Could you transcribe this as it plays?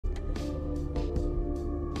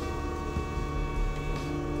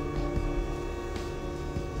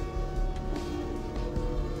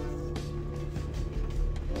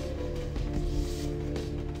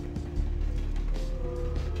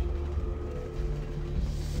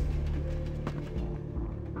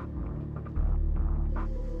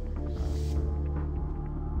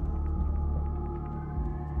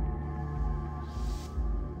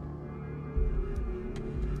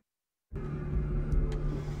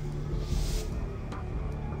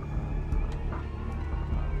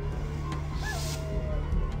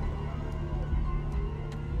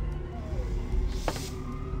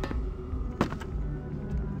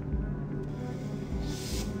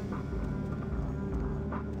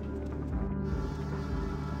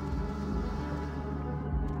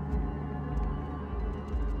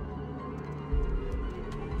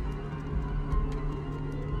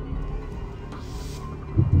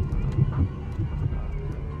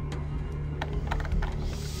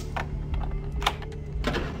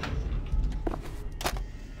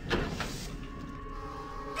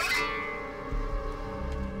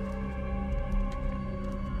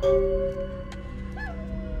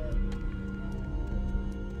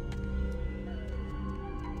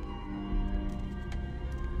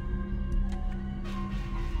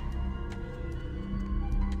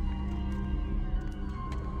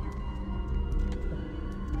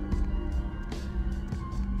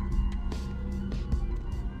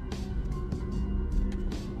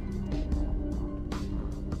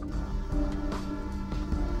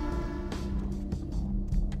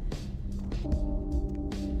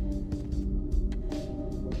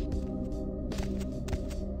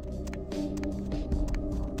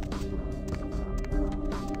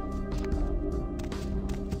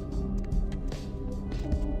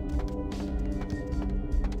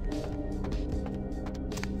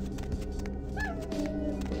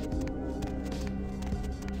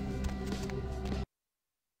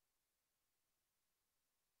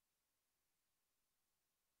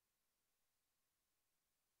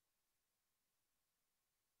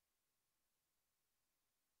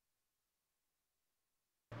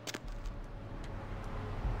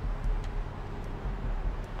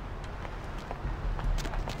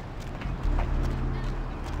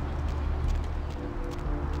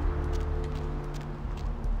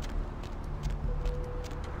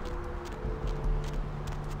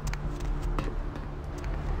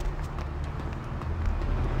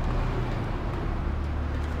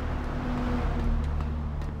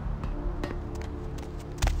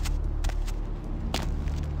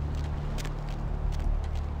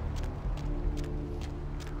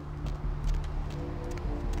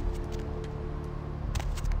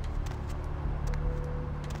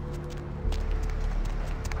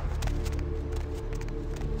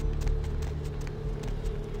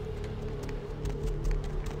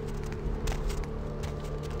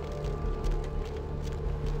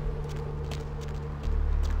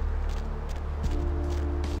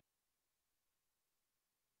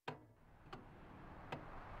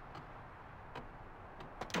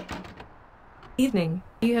Evening.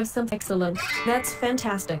 You have some excellent. That's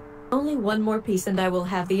fantastic. Only one more piece and I will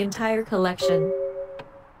have the entire collection.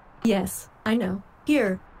 Yes, I know.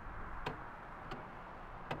 Here.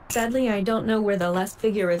 Sadly, I don't know where the last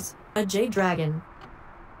figure is. A jade dragon.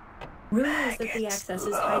 Rumor is that the Access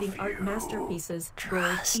is hiding art masterpieces, gold,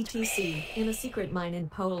 etc. in a secret mine in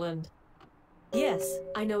Poland. Yes,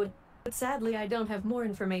 I know it. But sadly, I don't have more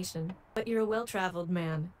information. But you're a well-traveled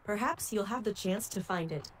man. Perhaps you'll have the chance to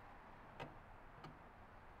find it.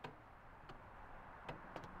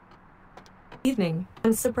 Evening.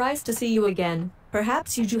 I'm surprised to see you again.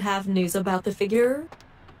 Perhaps you do have news about the figure?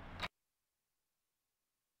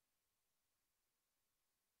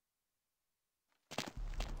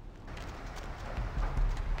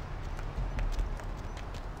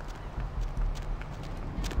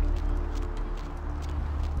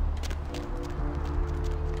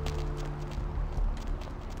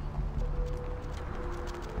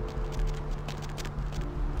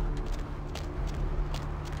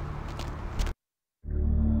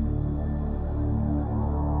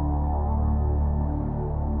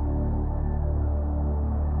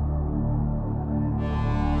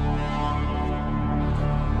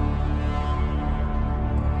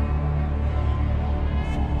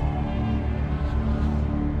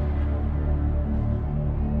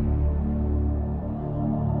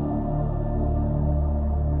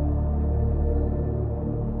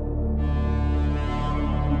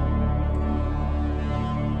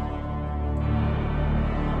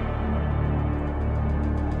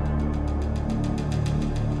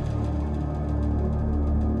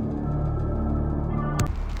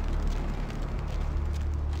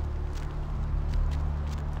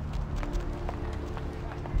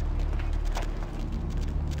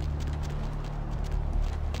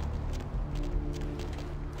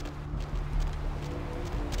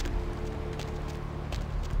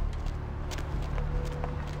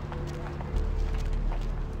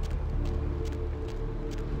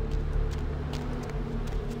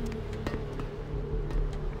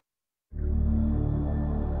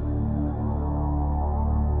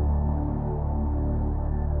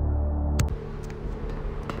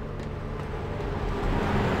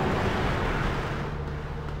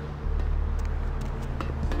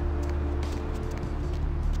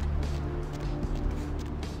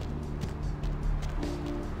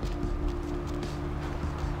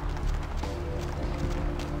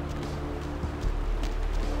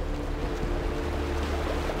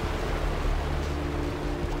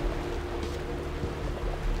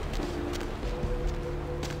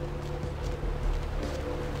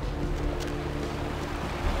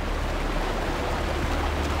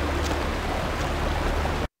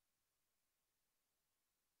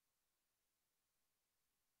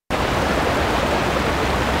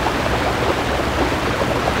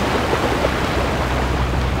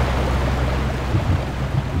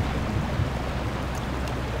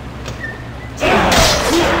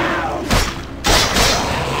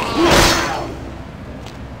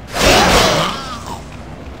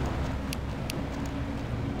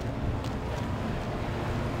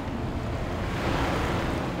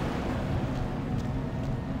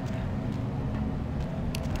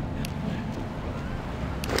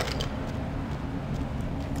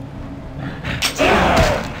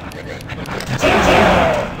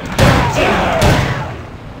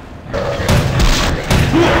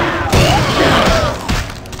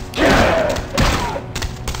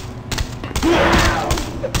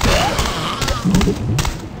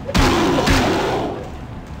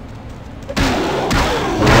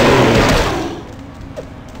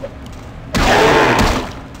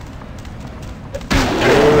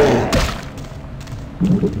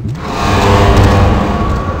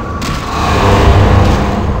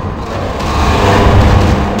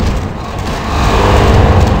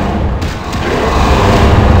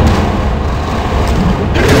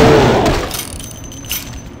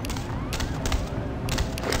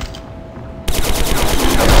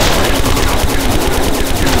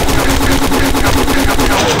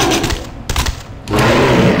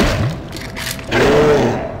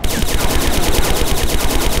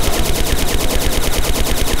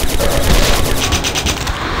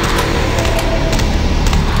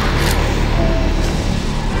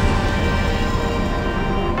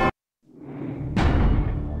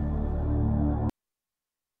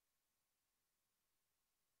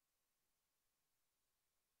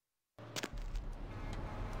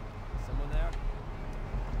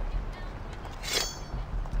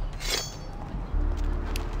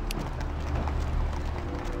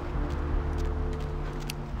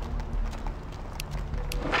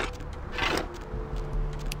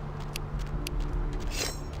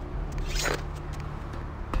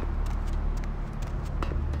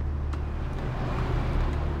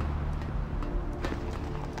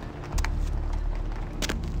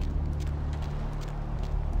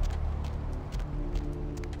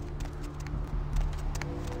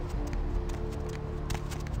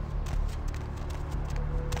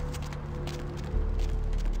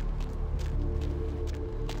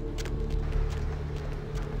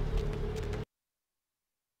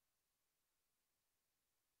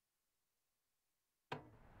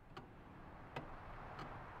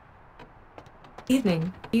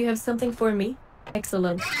 Evening. You have something for me?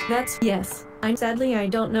 Excellent. That's yes. Sadly I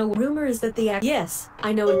don't know. Rumor is that the yes,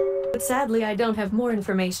 I know it, but sadly I don't have more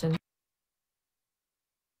information.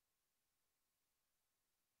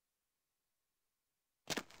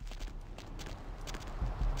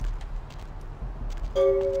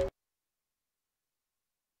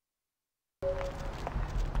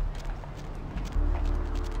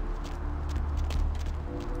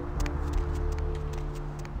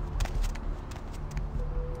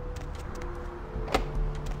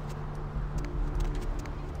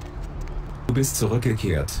 Du bist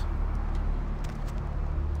zurückgekehrt.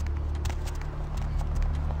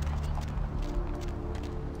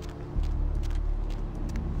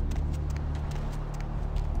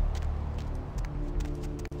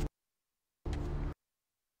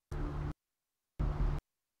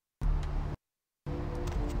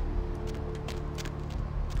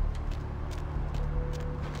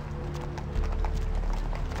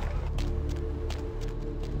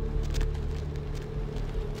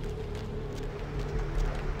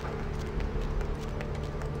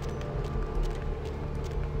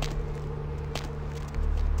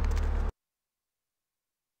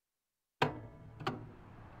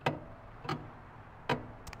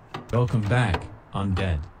 Welcome back,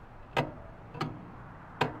 undead.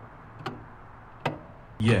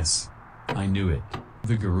 Yes, I knew it.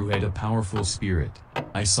 The guru had a powerful spirit.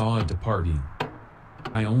 I saw it departing.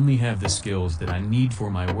 I only have the skills that I need for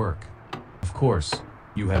my work. Of course,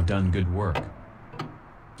 you have done good work.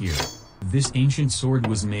 Here. This ancient sword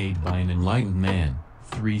was made by an enlightened man,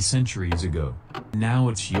 3 centuries ago. Now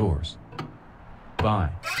it's yours.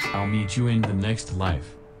 Bye. I'll meet you in the next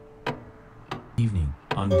life. Evening,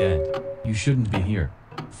 undead. You shouldn't be here.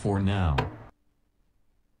 For now.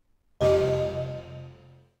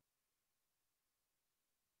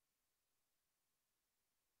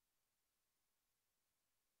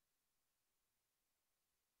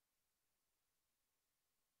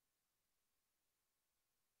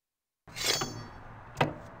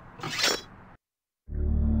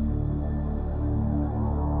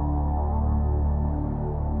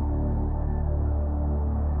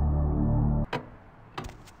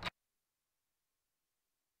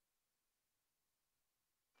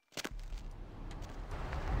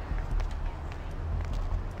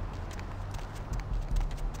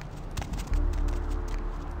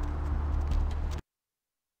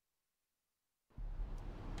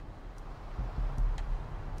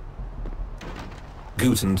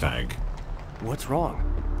 Guten Tag. What's wrong?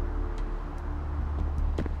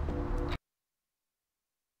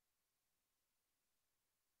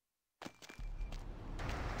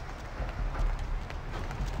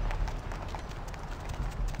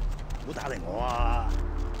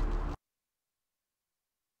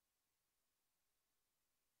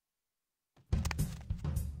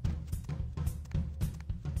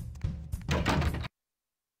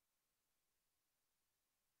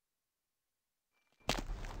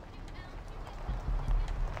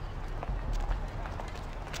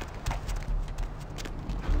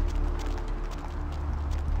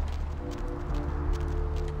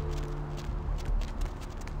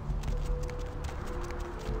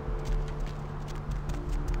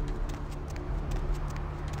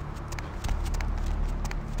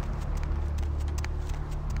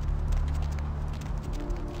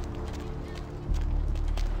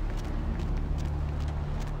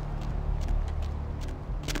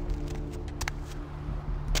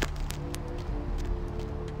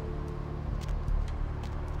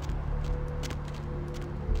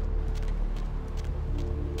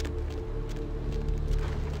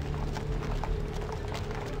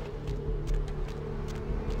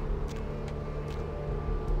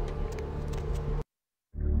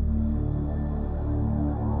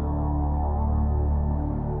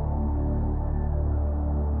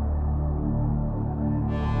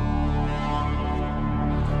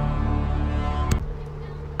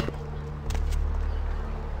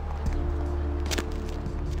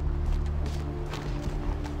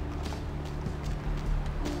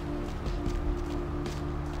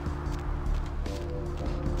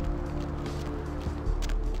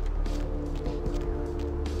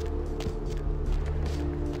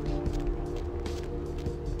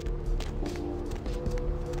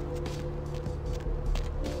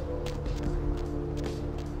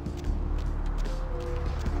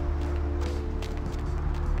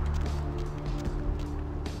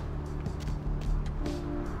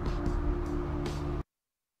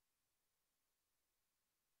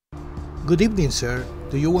 Good evening, sir.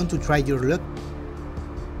 Do you want to try your luck?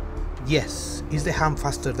 Yes. Is the hand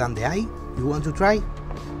faster than the eye? You want to try?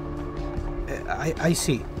 I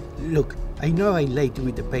see. Look, I know I'm late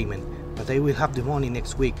with the payment, but I will have the money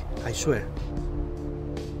next week, I swear.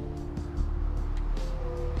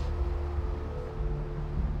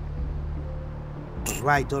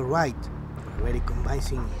 Alright. Already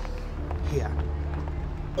convincing here.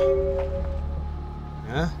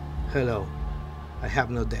 Huh? Hello. I have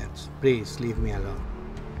no debts. Please leave me alone.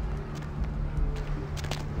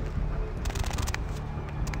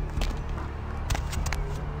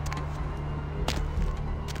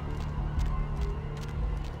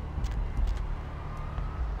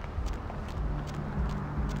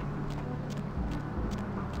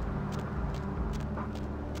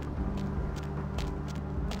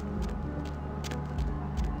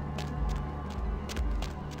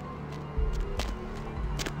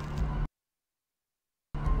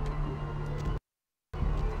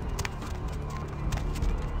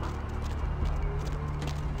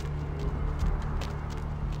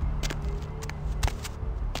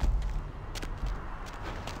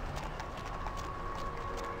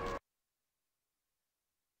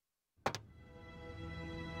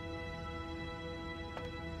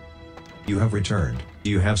 You have returned.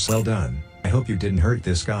 You have well done. I hope you didn't hurt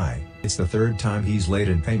this guy. It's the third time he's late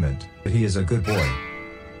in payment, but he is a good boy.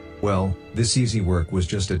 Well, this easy work was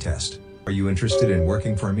just a test. Are you interested in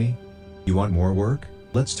working for me? You want more work?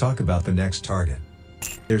 Let's talk about the next target.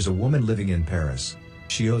 There's a woman living in Paris.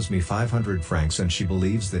 She owes me 500 francs and she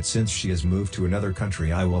believes that since she has moved to another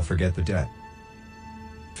country I will forget the debt.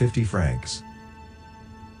 50 francs.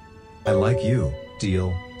 I like you.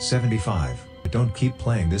 Deal, 75. But don't keep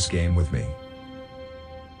playing this game with me.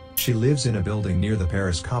 She lives in a building near the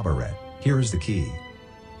Paris Cabaret. Here is the key.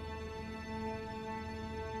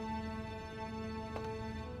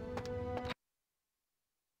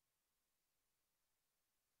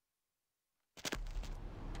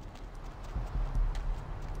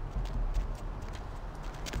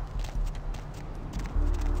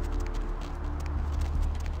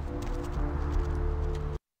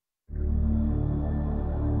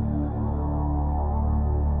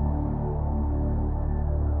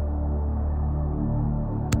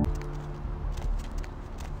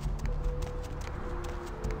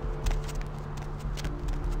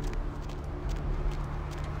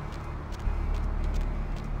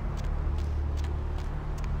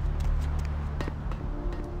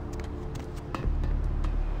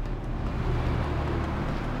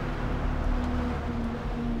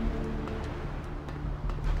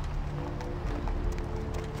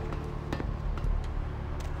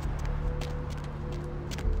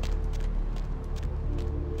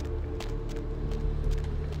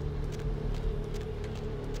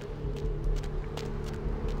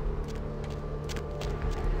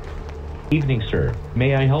 Evening, sir.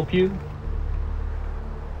 May I help you?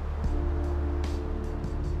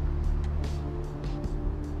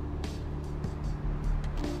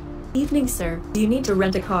 Evening, sir. Do you need to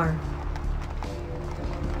rent a car?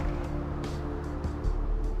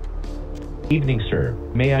 Evening, sir.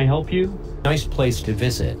 May I help you? Nice place to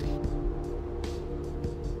visit.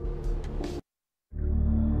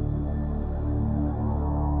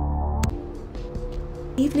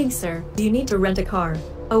 Evening, sir. Do you need to rent a car?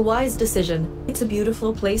 A wise decision. It's a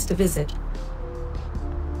beautiful place to visit.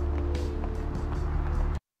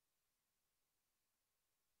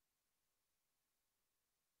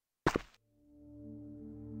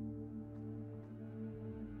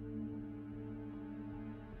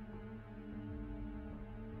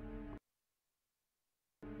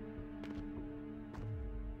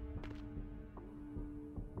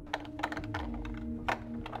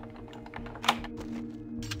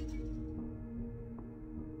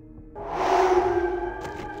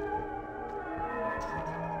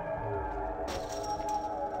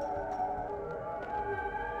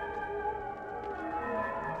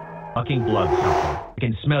 Fucking blood sucker. I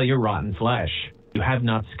can smell your rotten flesh. You have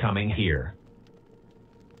nuts coming here.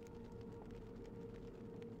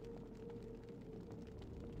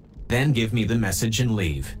 Then give me the message and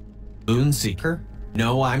leave. Boon Seeker?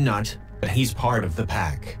 No, I'm not, but he's part of the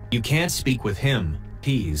pack. You can't speak with him.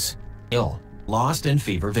 He's ill, lost in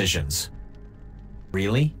fever visions.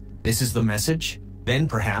 Really? This is the message? Then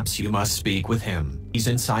perhaps you must speak with him. He's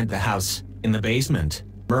inside the house, in the basement,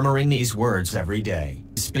 murmuring these words every day.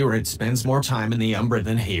 His spirit spends more time in the Umbra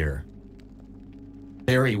than here.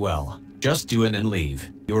 Very well. Just do it and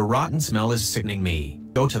leave. Your rotten smell is sickening me.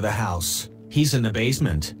 Go to the house. He's in the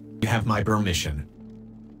basement. You have my permission.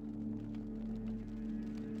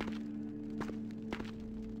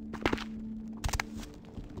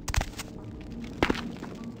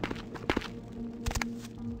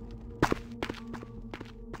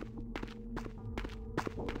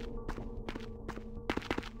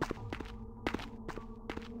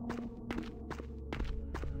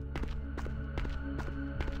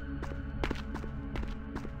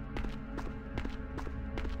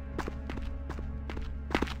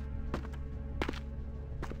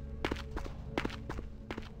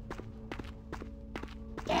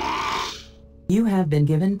 You have been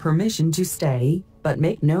given permission to stay, but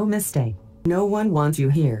make no mistake. No one wants you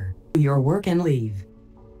here. Do your work and leave.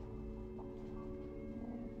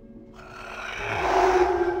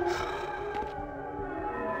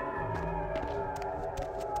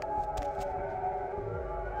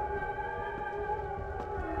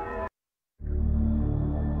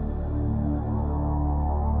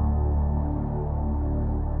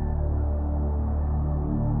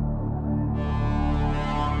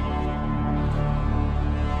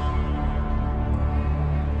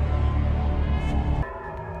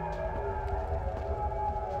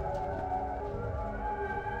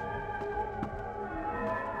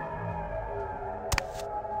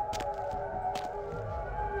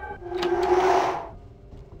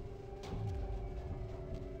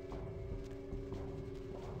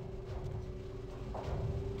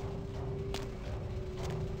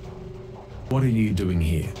 What are you doing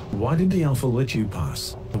here? Why did the Alpha let you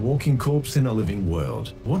pass? A walking corpse in a living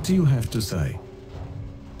world. What do you have to say?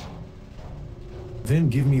 Then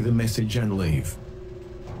give me the message and leave.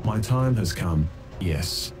 My time has come.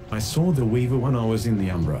 Yes, I saw the Weaver when I was in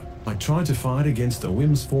the Umbra. I tried to fight against the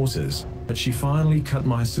Wim's forces, but she finally cut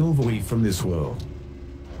my silver weave from this world.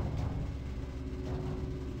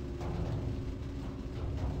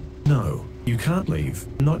 No, you can't leave.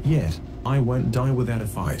 Not yet. I won't die without a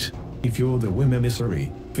fight. If you're the Wim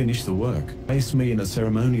emissary, finish the work. Face me in a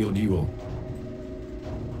ceremonial duel.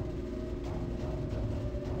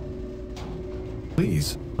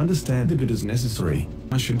 Please, understand if it is necessary,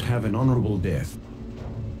 I should have an honorable death.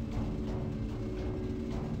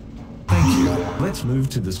 Thank you. Let's move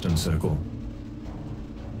to the stone circle.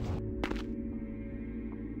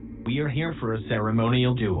 We are here for a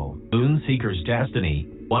ceremonial duel. Moonseeker's destiny,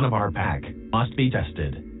 one of our pack, must be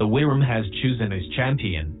tested. The Wyrm has chosen his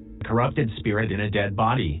champion. Corrupted spirit in a dead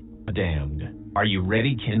body. Damned. Are you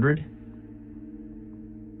ready, kindred?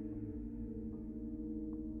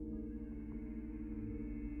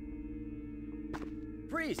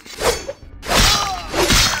 Freeze!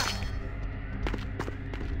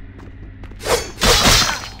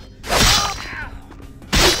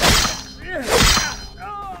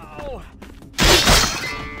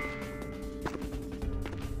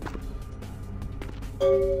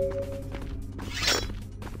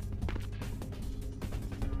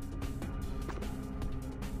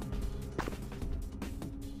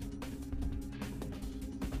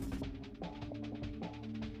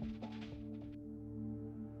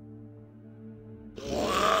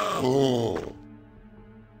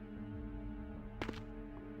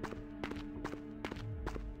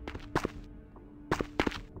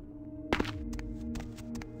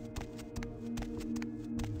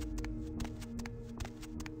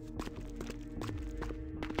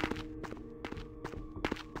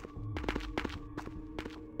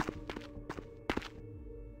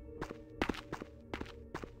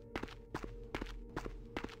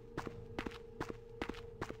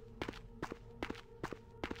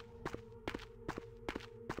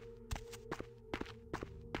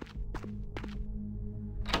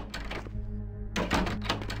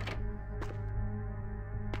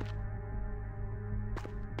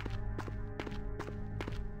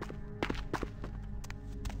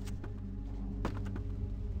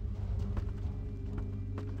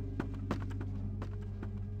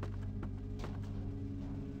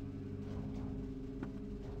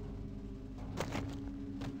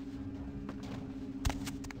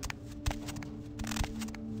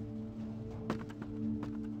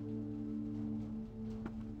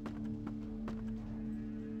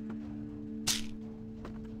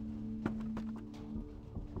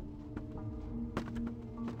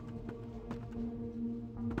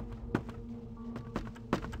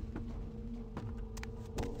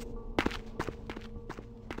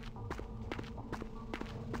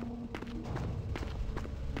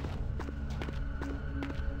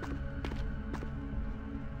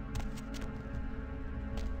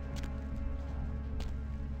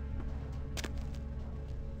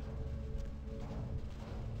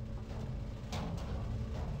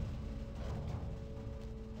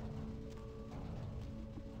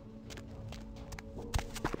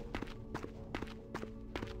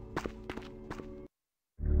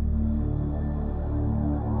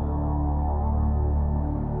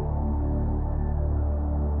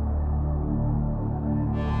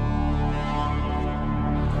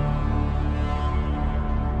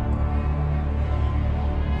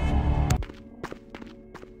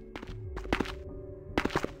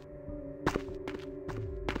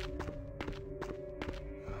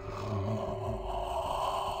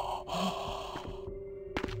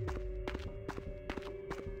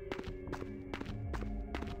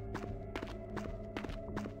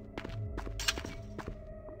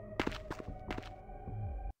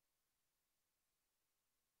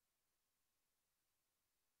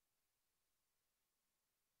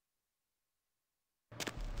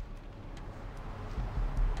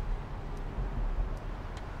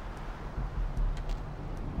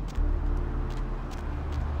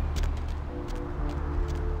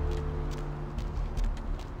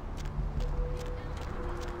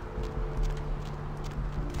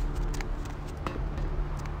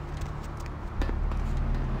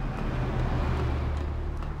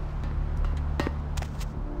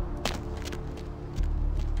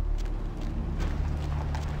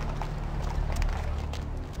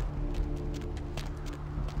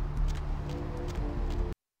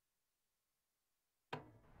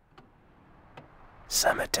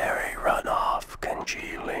 cemetery runoff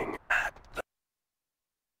congealing at the...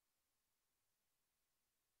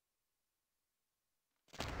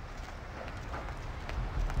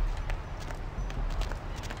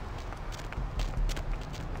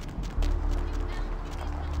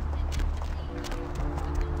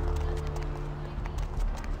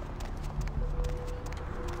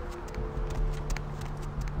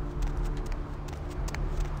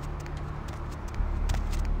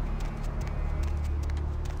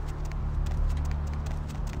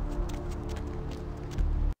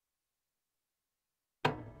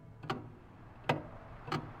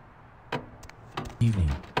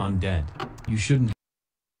 Evening, undead. You shouldn't